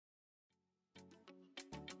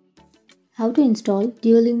how to install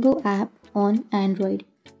Duolingo app on Android.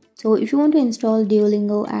 So if you want to install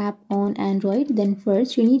Duolingo app on Android, then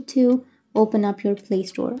first you need to open up your Play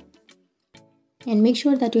Store and make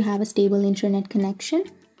sure that you have a stable internet connection,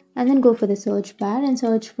 and then go for the search bar and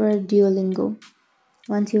search for Duolingo.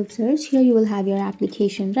 Once you've searched, here you will have your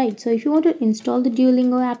application, right? So if you want to install the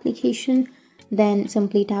Duolingo application, then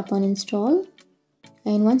simply tap on install,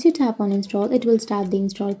 and once you tap on install, it will start the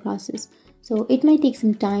install process. So it might take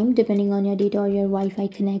some time depending on your data or your Wi-Fi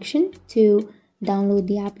connection to download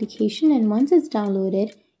the application, and once it's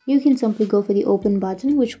downloaded, you can simply go for the open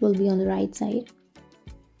button, which will be on the right side.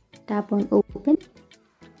 Tap on open,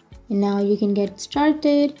 and now you can get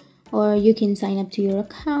started, or you can sign up to your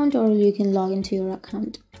account, or you can log into your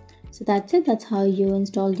account. So that's it. That's how you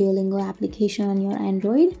install Duolingo application on your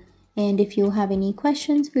Android. And if you have any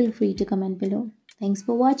questions, feel free to comment below. Thanks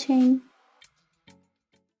for watching.